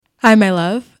Hi, my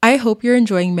love. I hope you're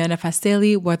enjoying Manifest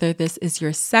Daily, whether this is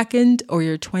your second or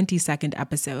your 22nd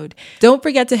episode. Don't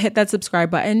forget to hit that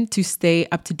subscribe button to stay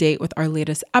up to date with our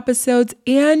latest episodes.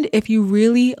 And if you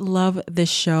really love this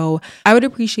show, I would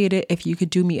appreciate it if you could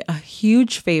do me a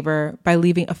huge favor by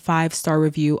leaving a 5-star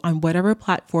review on whatever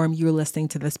platform you're listening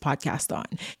to this podcast on.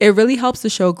 It really helps the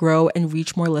show grow and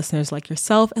reach more listeners like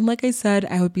yourself. And like I said,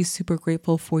 I would be super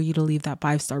grateful for you to leave that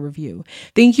 5-star review.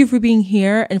 Thank you for being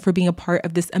here and for being a part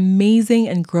of this amazing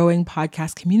and growing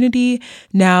podcast community.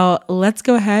 Now, let's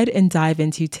go ahead and dive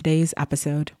into today's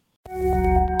episode.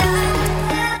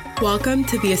 Welcome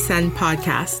to the Ascend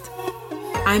Podcast.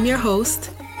 I'm your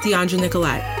host, Deandra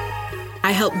Nicolette.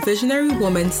 I help visionary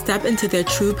women step into their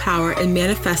true power and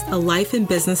manifest a life and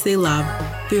business they love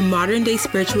through modern day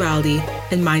spirituality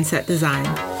and mindset design.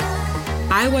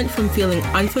 I went from feeling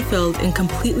unfulfilled and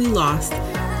completely lost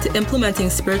to implementing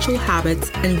spiritual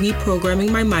habits and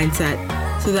reprogramming my mindset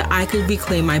so that I could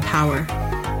reclaim my power.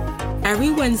 Every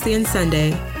Wednesday and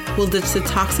Sunday, we'll ditch the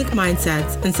toxic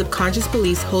mindsets and subconscious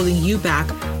beliefs holding you back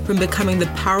from becoming the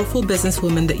powerful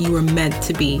businesswoman that you were meant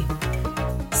to be.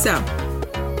 So,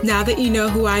 now that you know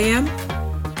who I am,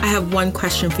 I have one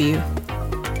question for you.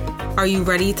 Are you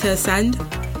ready to ascend?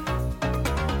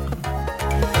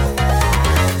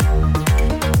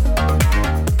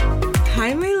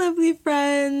 Hi, my lovely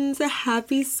friends.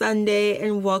 Happy Sunday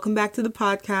and welcome back to the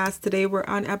podcast. Today we're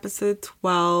on episode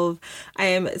 12. I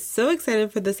am so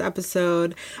excited for this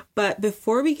episode, but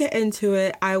before we get into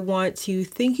it, I want to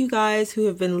thank you guys who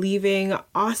have been leaving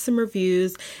awesome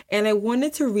reviews, and I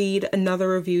wanted to read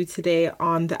another review today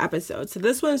on the episode. So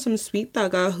this one's from Sweet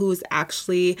Thugga, who is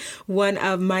actually one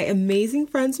of my amazing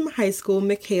friends from high school,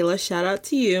 Michaela. Shout out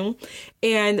to you.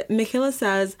 And Michaela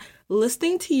says,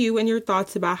 listening to you and your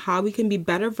thoughts about how we can be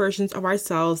better versions of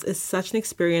ourselves is such an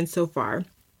experience so far.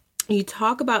 You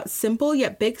talk about simple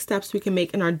yet big steps we can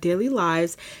make in our daily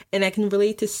lives, and I can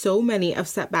relate to so many of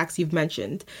setbacks you've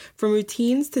mentioned. From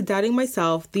routines to doubting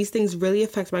myself, these things really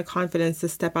affect my confidence to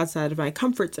step outside of my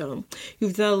comfort zone.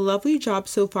 You've done a lovely job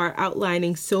so far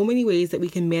outlining so many ways that we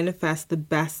can manifest the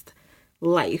best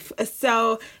life.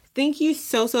 So thank you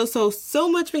so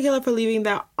much, Michaela, for leaving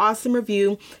that awesome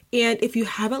review. And if you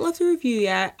haven't left a review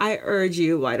yet, I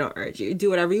don't urge you,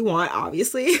 do whatever you want,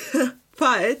 obviously.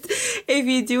 But if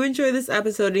you do enjoy this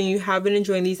episode and you have been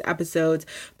enjoying these episodes,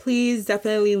 please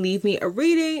definitely leave me a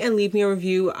rating and leave me a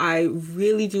review. I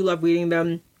really do love reading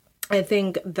them. I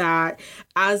think that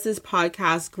as this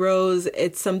podcast grows,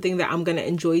 it's something that I'm going to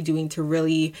enjoy doing to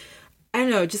really, I don't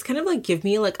know, just kind of like give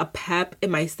me like a pep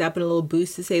in my step and a little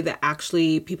boost to say that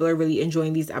actually people are really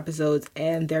enjoying these episodes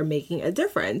and they're making a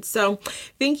difference. So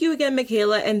thank you again,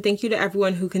 Michaela, and thank you to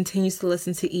everyone who continues to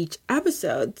listen to each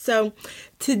episode. So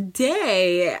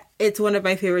today, it's one of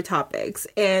my favorite topics,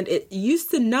 and it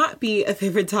used to not be a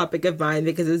favorite topic of mine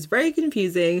because it was very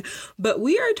confusing, but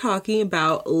we are talking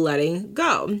about letting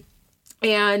go.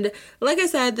 And like I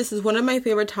said, this is one of my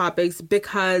favorite topics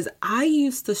because I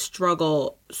used to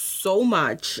struggle so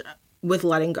much with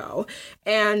letting go.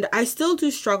 And I still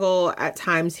do struggle at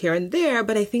times here and there,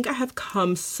 but I think I have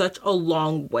come such a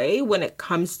long way when it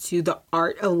comes to the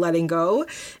art of letting go,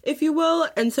 if you will.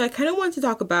 And so I kind of want to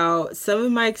talk about some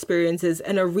of my experiences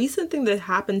and a recent thing that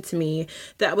happened to me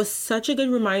that was such a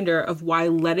good reminder of why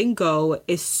letting go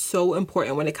is so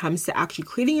important when it comes to actually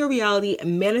creating your reality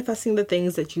and manifesting the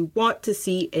things that you want to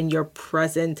see in your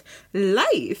present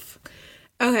life.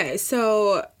 Okay,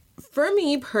 so for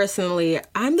me personally,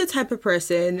 I'm the type of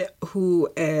person who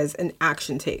is an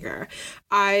action taker.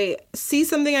 I see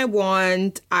something I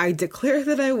want, I declare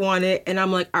that I want it, and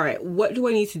I'm like, all right, what do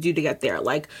I need to do to get there?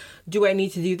 Like, do I need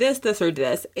to do this, or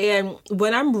this? And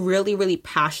when I'm really, really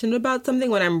passionate about something,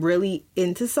 when I'm really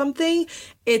into something,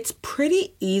 it's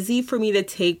pretty easy for me to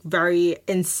take very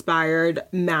inspired,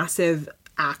 massive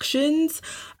actions.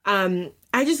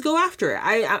 I just go after it.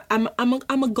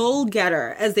 I'm a goal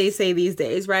getter, as they say these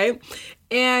days, right?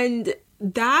 And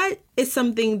that is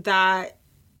something that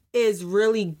is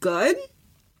really good,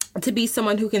 to be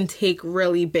someone who can take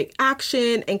really big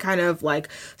action and kind of like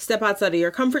step outside of your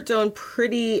comfort zone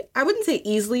pretty, I wouldn't say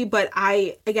easily, but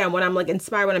when I'm like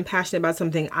inspired, when I'm passionate about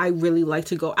something, I really like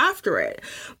to go after it.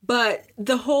 But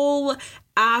the whole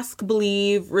ask,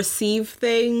 believe, receive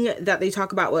thing that they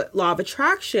talk about with law of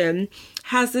attraction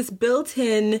has this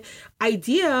built-in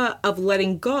idea of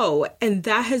letting go. And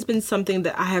that has been something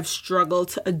that I have struggled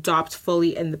to adopt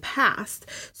fully in the past.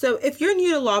 So if you're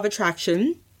new to law of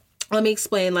attraction, let me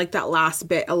explain like that last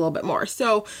bit a little bit more.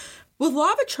 So with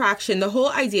law of attraction, the whole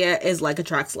idea is like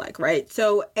attracts like, right?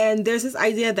 So, and there's this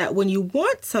idea that when you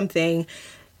want something,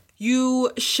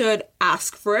 you should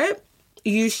ask for it.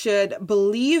 you should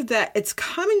believe that it's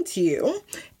coming to you.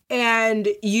 And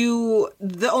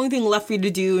the only thing left for you to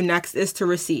do next is to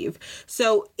receive.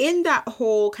 So in that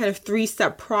whole kind of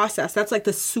 3-step process, that's like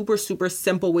the super, super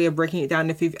simple way of breaking it down.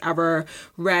 If you've ever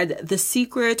read The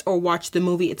Secret or watched the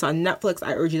movie, it's on Netflix.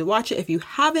 I urge you to watch it if you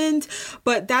haven't.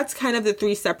 But that's kind of the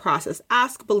 3-step process.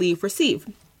 Ask, believe, receive.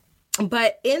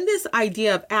 But in this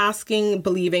idea of asking,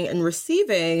 believing, and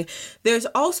receiving, there's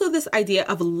also this idea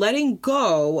of letting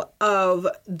go of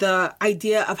the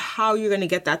idea of how you're going to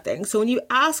get that thing. So when you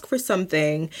ask for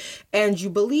something and you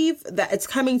believe that it's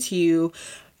coming to you,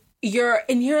 you're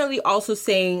inherently also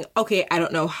saying, okay, I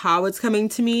don't know how it's coming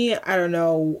to me. I don't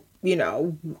know,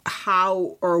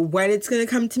 how or when it's going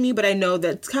to come to me, but I know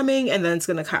that it's coming and then it's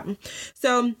going to come.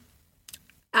 So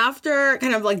after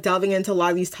kind of like delving into a lot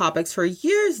of these topics for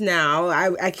years now,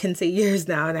 I can say years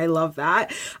now, and I love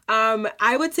that.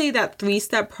 I would say that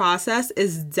 3-step process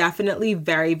is definitely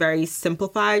very, very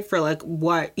simplified for like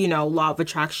what, law of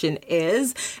attraction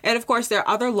is. And of course, there are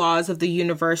other laws of the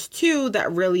universe too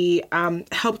that really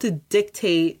help to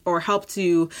dictate or help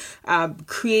to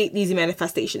create these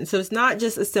manifestations. So it's not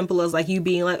just as simple as like you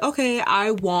being like, okay,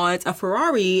 I want a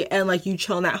Ferrari, and like you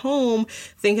chilling at home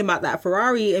thinking about that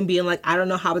Ferrari and being like, I don't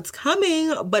know how it's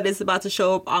coming, but it's about to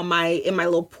show up in my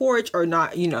little porch, or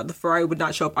not, the Ferrari would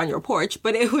not show up on your porch,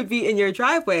 but it would be in your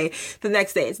driveway the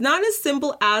next day. It's not as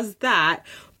simple as that.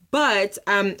 But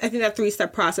I think that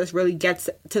 3-step process really gets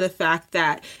to the fact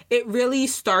that it really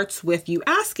starts with you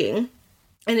asking.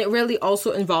 And it really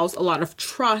also involves a lot of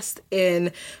trust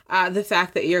in the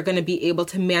fact that you're going to be able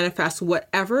to manifest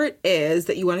whatever it is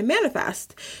that you want to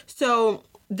manifest. So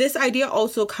this idea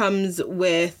also comes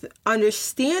with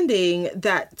understanding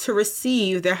that to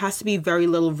receive, there has to be very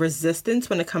little resistance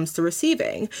when it comes to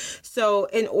receiving. So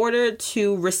in order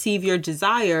to receive your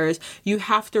desires, you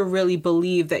have to really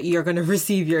believe that you're going to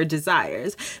receive your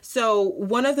desires. So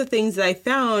one of the things that I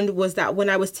found was that when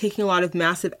I was taking a lot of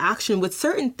massive action with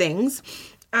certain things,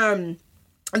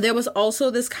 there was also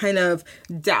this kind of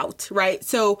doubt, right?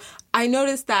 So I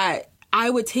noticed that I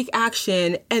would take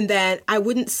action and then I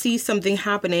wouldn't see something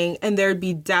happening, and there'd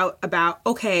be doubt about,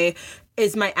 okay,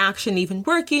 is my action even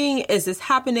working? Is this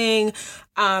happening?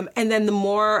 And then the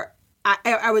more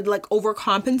I would like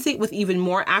overcompensate with even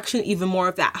more action, even more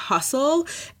of that hustle.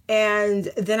 And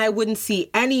then I wouldn't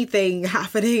see anything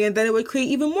happening, and then it would create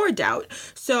even more doubt.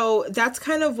 So that's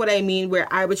kind of what I mean, where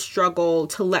I would struggle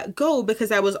to let go,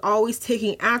 because I was always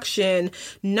taking action,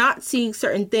 not seeing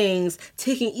certain things,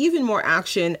 taking even more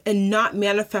action, and not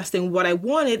manifesting what I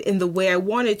wanted in the way I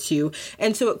wanted to.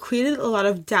 And so it created a lot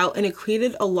of doubt, and it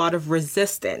created a lot of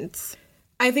resistance.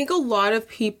 I think a lot of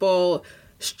people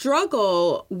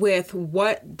struggle with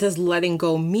what does letting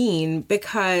go mean,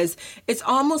 because it's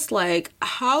almost like,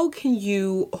 how can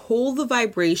you hold the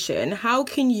vibration? How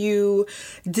can you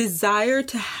desire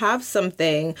to have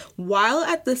something while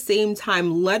at the same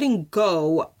time letting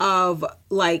go of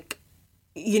like,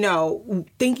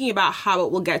 thinking about how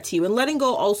it will get to you? And letting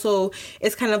go also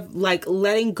is kind of like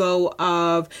letting go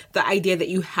of the idea that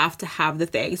you have to have the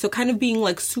thing. So kind of being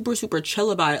like super, super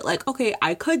chill about it. Like, okay,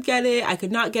 I could get it, I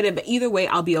could not get it, but either way,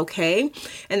 I'll be okay.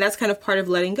 And that's kind of part of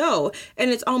letting go.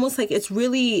 And it's almost like it's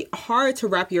really hard to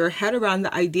wrap your head around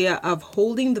the idea of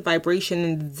holding the vibration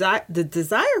and the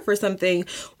desire for something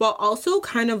while also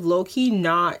kind of low-key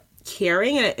not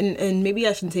caring, and maybe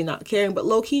I shouldn't say not caring, but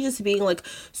low-key just being like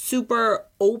super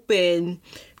open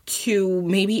to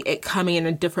maybe it coming in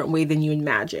a different way than you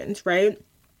imagined, right?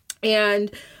 And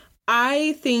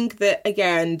I think that,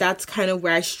 again, that's kind of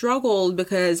where I struggled,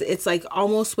 because it's like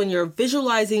almost when you're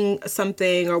visualizing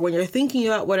something or when you're thinking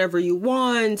about whatever you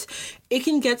want, it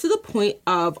can get to the point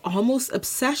of almost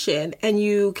obsession, and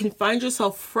you can find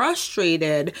yourself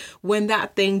frustrated when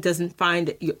that thing doesn't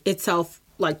find itself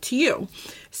like to you.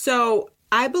 So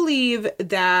I believe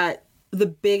that the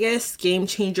biggest game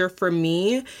changer for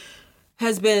me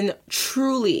has been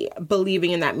truly believing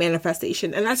in that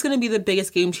manifestation. And that's going to be the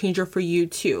biggest game changer for you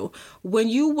too. When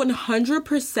you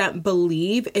 100%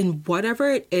 believe in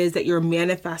whatever it is that you're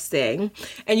manifesting,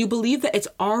 and you believe that it's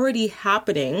already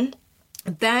happening,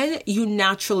 then you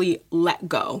naturally let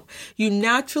go. You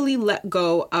naturally let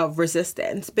go of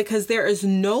resistance, because there is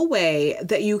no way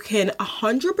that you can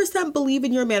 100% believe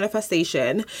in your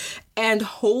manifestation and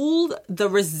hold the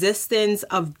resistance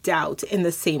of doubt in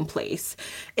the same place.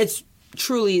 It's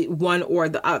truly one or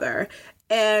the other.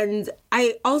 And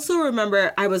I also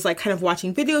remember I was like kind of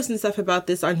watching videos and stuff about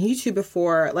this on YouTube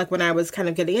before, like when I was kind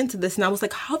of getting into this, and I was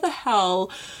like, how the hell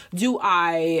do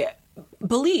I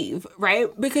believe, right?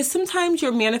 Because sometimes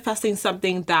you're manifesting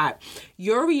something that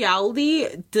your reality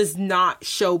does not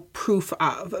show proof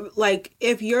of. Like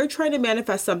if you're trying to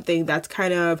manifest something that's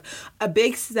kind of a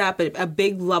big step, a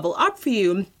big level up for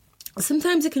you,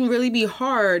 sometimes it can really be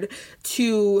hard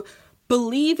to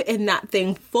believe in that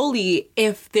thing fully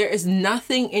if there is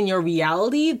nothing in your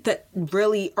reality that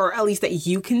really, or at least that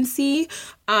you can see,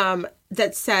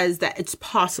 that says that it's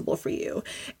possible for you.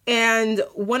 And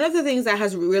one of the things that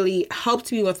has really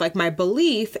helped me with like my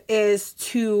belief is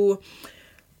to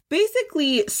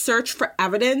basically search for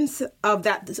evidence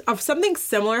of something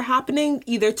similar happening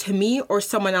either to me or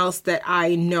someone else that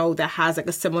I know that has like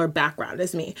a similar background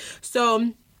as me.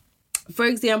 So for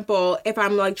example, if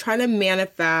I'm like trying to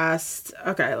manifest,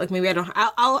 okay, like maybe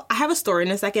I have a story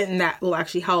in a second and that will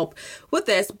actually help with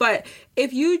this. But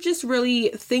if you just really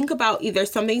think about either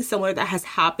something similar that has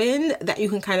happened that you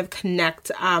can kind of connect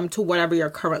to whatever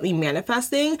you're currently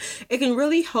manifesting, it can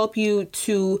really help you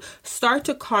to start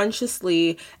to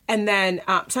consciously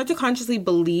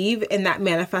believe in that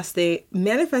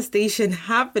manifestation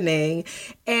happening.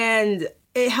 And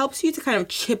it helps you to kind of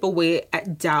chip away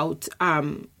at doubt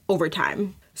over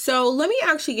time. So let me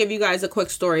actually give you guys a quick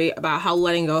story about how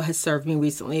letting go has served me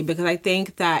recently, because I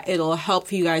think that it'll help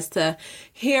for you guys to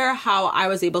hear how I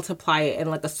was able to apply it in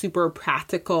like a super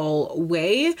practical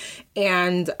way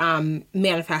and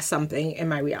manifest something in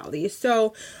my reality.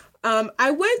 So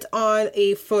I went on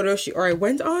a photo shoot, or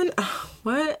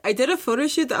I did a photo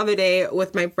shoot the other day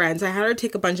with my friends. I had her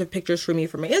take a bunch of pictures for me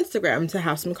for my Instagram to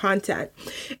have some content.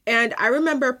 And I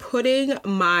remember putting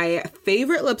my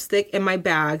favorite lipstick in my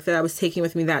bag that I was taking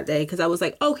with me that day, because I was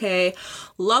like, okay,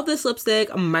 love this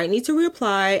lipstick. I might need to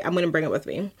reapply. I'm going to bring it with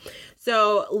me.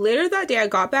 So later that day, I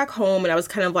got back home and I was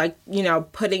kind of like,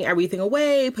 putting everything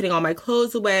away, putting all my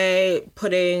clothes away,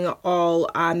 putting all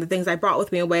the things I brought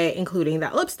with me away, including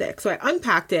that lipstick. So I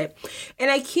unpacked it, and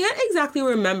I can't exactly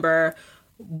remember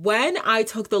when I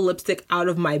took the lipstick out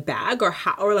of my bag or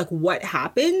what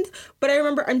happened, but I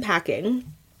remember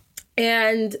unpacking.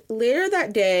 And later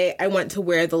that day, I went to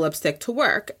wear the lipstick to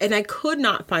work, and I could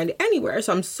not find it anywhere.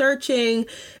 So I'm searching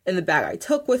in the bag I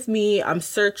took with me. I'm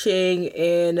searching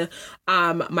in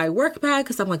my work bag,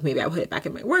 because I'm like, maybe I put it back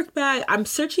in my work bag. I'm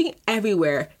searching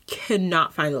everywhere.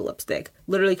 Cannot find the lipstick.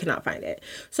 Literally cannot find it.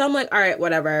 So I'm like, all right,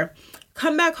 whatever.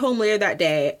 Come back home later that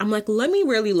day. I'm like, let me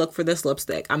really look for this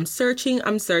lipstick. I'm searching.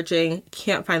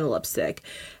 Can't find the lipstick.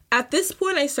 At this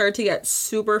point, I started to get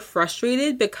super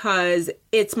frustrated because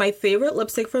it's my favorite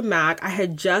lipstick from MAC. I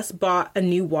had just bought a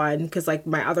new one because like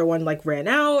my other one like ran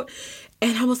out.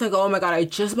 And I was like, oh my God, I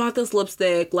just bought this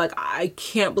lipstick. Like, I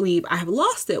can't believe I have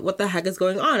lost it. What the heck is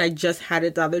going on? I just had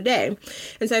it the other day.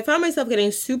 And so I found myself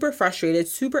getting super frustrated,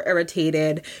 super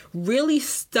irritated, really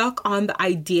stuck on the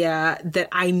idea that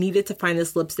I needed to find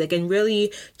this lipstick, and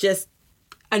really just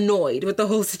annoyed with the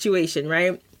whole situation,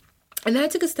 right? And then I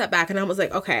took a step back and I was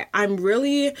like, okay, I'm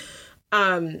really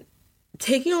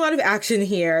taking a lot of action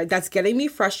here that's getting me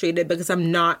frustrated because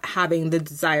I'm not having the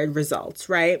desired results,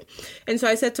 right? And so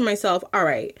I said to myself, all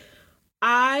right,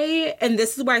 and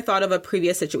this is where I thought of a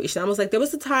previous situation. I was like, there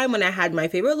was a time when I had my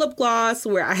favorite lip gloss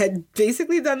where I had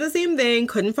basically done the same thing,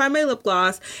 couldn't find my lip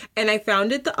gloss, and I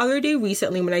found it the other day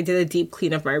recently when I did a deep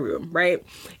clean of my room, right?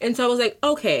 And so I was like,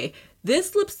 okay,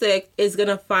 this lipstick is going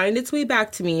to find its way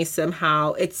back to me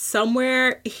somehow. It's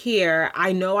somewhere here.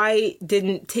 I know I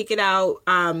didn't take it out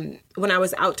when I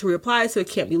was out to reapply, so it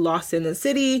can't be lost in the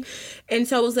city. And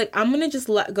so I was like, I'm going to just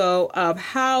let go of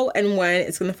how and when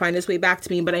it's going to find its way back to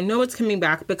me. But I know it's coming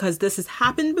back because this has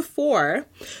happened before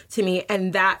to me.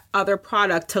 And that other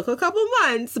product took a couple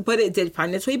months, but it did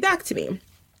find its way back to me.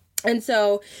 And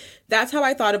so that's how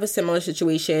I thought of a similar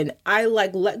situation. I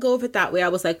let go of it that way. I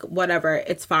was like, whatever,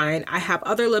 it's fine. I have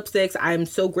other lipsticks. I'm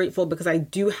so grateful because I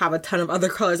do have a ton of other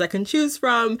colors I can choose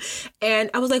from.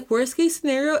 And I was like, worst case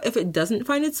scenario, if it doesn't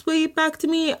find its way back to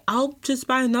me, I'll just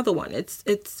buy another one.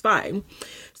 It's fine.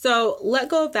 So let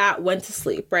go of that, went to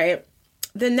sleep, right?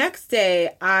 The next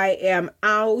day, I am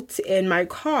out in my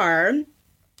car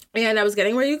and I was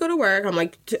getting ready to go to work. I'm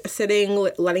like sitting,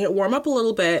 letting it warm up a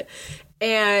little bit.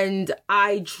 And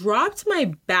I dropped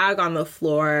my bag on the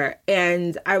floor,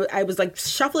 and I was like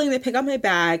shuffling to pick up my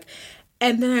bag.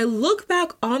 And then I look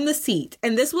back on the seat,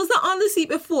 and this wasn't on the seat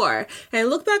before. And I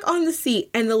look back on the seat,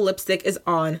 and the lipstick is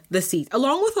on the seat,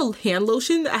 along with a hand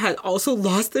lotion that I had also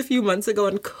lost a few months ago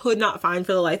and could not find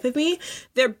for the life of me.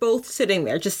 They're both sitting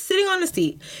there, just sitting on the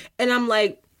seat. And I'm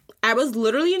like, I was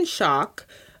literally in shock.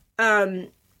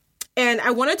 And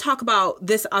I want to talk about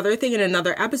this other thing in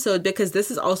another episode because this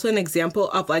is also an example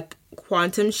of like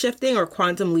quantum shifting or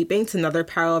quantum leaping to another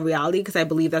parallel reality, because I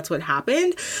believe that's what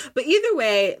happened. But either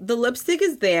way, the lipstick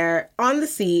is there on the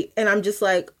seat and I'm just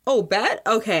like, oh, bet?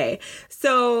 Okay.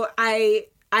 So I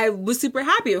was super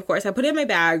happy, of course. I put it in my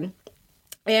bag.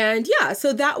 And yeah,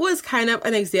 so that was kind of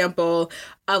an example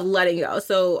of letting go.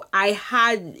 So I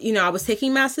had, I was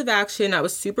taking massive action. I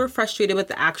was super frustrated with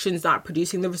the actions not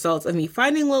producing the results of me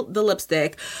finding the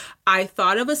lipstick. I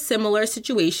thought of a similar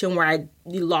situation where I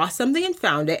lost something and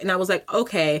found it. And I was like,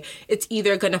 okay, it's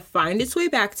either going to find its way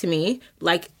back to me,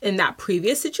 like in that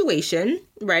previous situation,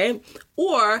 right?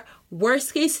 Or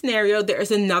worst case scenario, there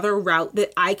is another route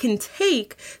that I can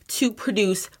take to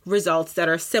produce results that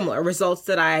are similar, results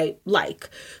that I like.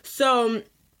 So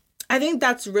I think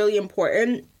that's really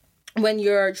important when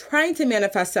you're trying to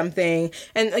manifest something.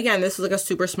 And again, this is like a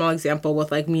super small example with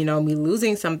like, me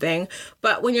losing something.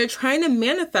 But when you're trying to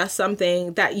manifest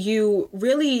something that you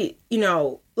really,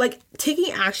 like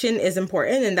taking action is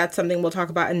important. And that's something we'll talk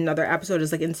about in another episode,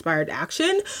 is like inspired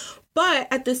action. But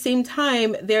at the same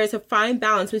time, there's a fine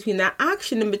balance between that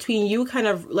action and between you kind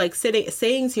of like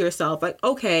saying to yourself, like,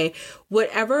 okay,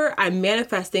 whatever I'm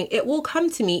manifesting, it will come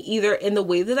to me either in the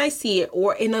way that I see it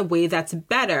or in a way that's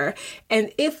better.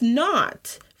 And if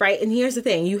not, right? And here's the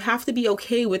thing, you have to be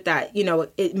okay with that.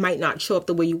 It might not show up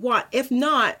the way you want. If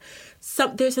not,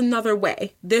 there's another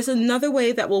way. There's another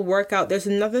way that will work out. There's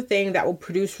another thing that will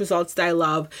produce results that I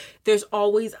love. There's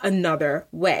always another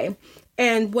way.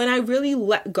 And when I really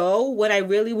let go, when I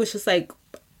really was just like,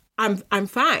 I'm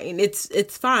fine.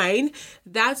 It's fine.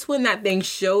 That's when that thing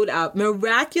showed up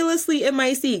miraculously in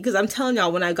my seat. Because I'm telling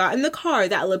y'all, when I got in the car,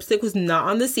 that lipstick was not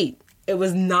on the seat. It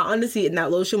was not on the seat, and that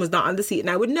lotion was not on the seat. And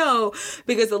I would know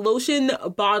because the lotion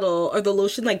bottle or the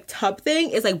lotion like tub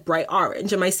thing is like bright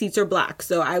orange and my seats are black.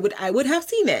 So I would have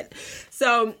seen it.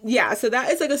 So yeah, so that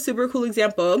is like a super cool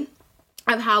example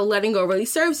of how letting go really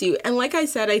serves you. And like I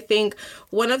said, I think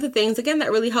one of the things, again,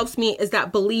 that really helps me is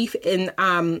that belief in,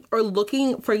 or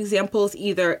looking for examples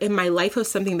either in my life of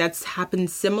something that's happened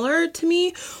similar to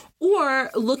me, or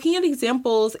looking at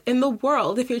examples in the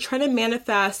world. If you're trying to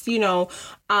manifest, an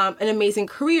amazing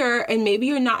career, and maybe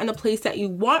you're not in a place that you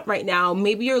want right now,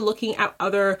 maybe you're looking at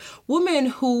other women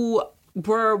who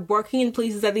were working in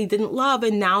places that they didn't love,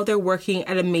 and now they're working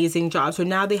at amazing jobs, or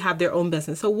now they have their own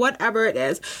business. So whatever it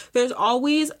is, there's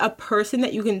always a person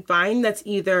that you can find that's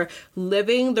either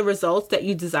living the results that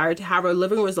you desire to have or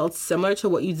living results similar to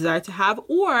what you desire to have,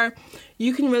 or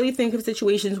you can really think of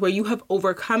situations where you have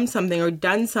overcome something or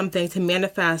done something to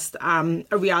manifest a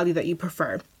reality that you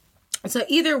prefer. So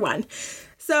either one.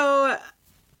 So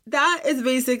that is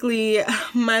basically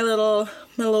my little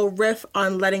riff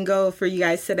on letting go for you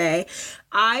guys today.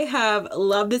 I have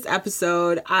loved this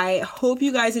episode. I hope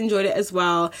you guys enjoyed it as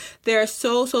well. There are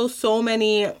so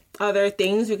many other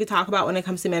things we could talk about when it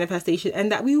comes to manifestation,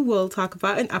 and that we will talk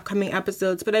about in upcoming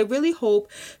episodes. But I really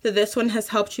hope that this one has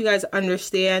helped you guys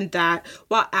understand that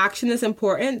while action is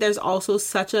important, there's also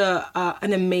such an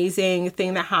amazing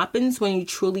thing that happens when you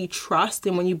truly trust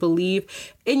and when you believe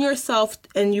in yourself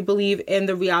and you believe in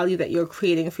the reality that you're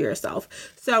creating for yourself.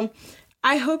 So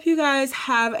I hope you guys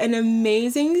have an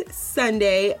amazing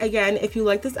Sunday. Again, if you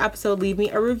like this episode, leave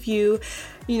me a review.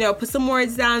 Put some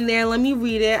words down there. Let me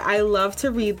read it. I love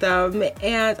to read them.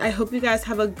 And I hope you guys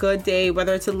have a good day,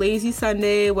 whether it's a lazy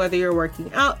Sunday, whether you're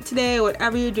working out today,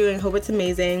 whatever you're doing. Hope it's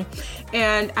amazing.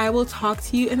 And I will talk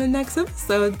to you in the next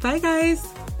episode. Bye, guys.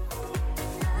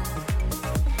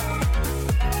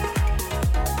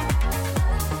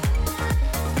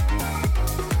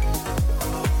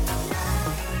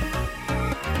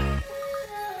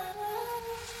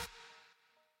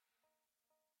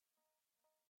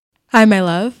 Hi, my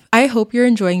love. I hope you're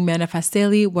enjoying Manifest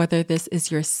Daily, whether this is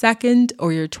your second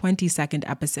or your 22nd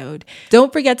episode.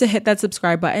 Don't forget to hit that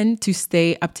subscribe button to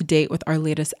stay up to date with our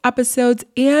latest episodes.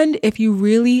 And if you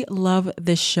really love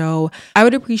this show, I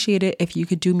would appreciate it if you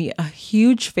could do me a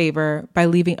huge favor by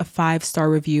leaving a 5-star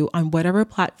review on whatever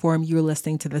platform you're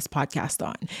listening to this podcast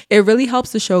on. It really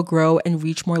helps the show grow and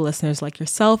reach more listeners like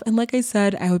yourself. And like I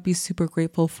said, I would be super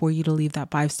grateful for you to leave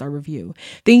that 5-star review.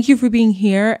 Thank you for being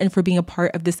here and for being a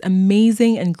part of this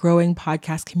amazing and growing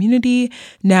podcast community.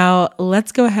 Now,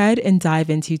 let's go ahead and dive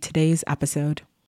into today's episode.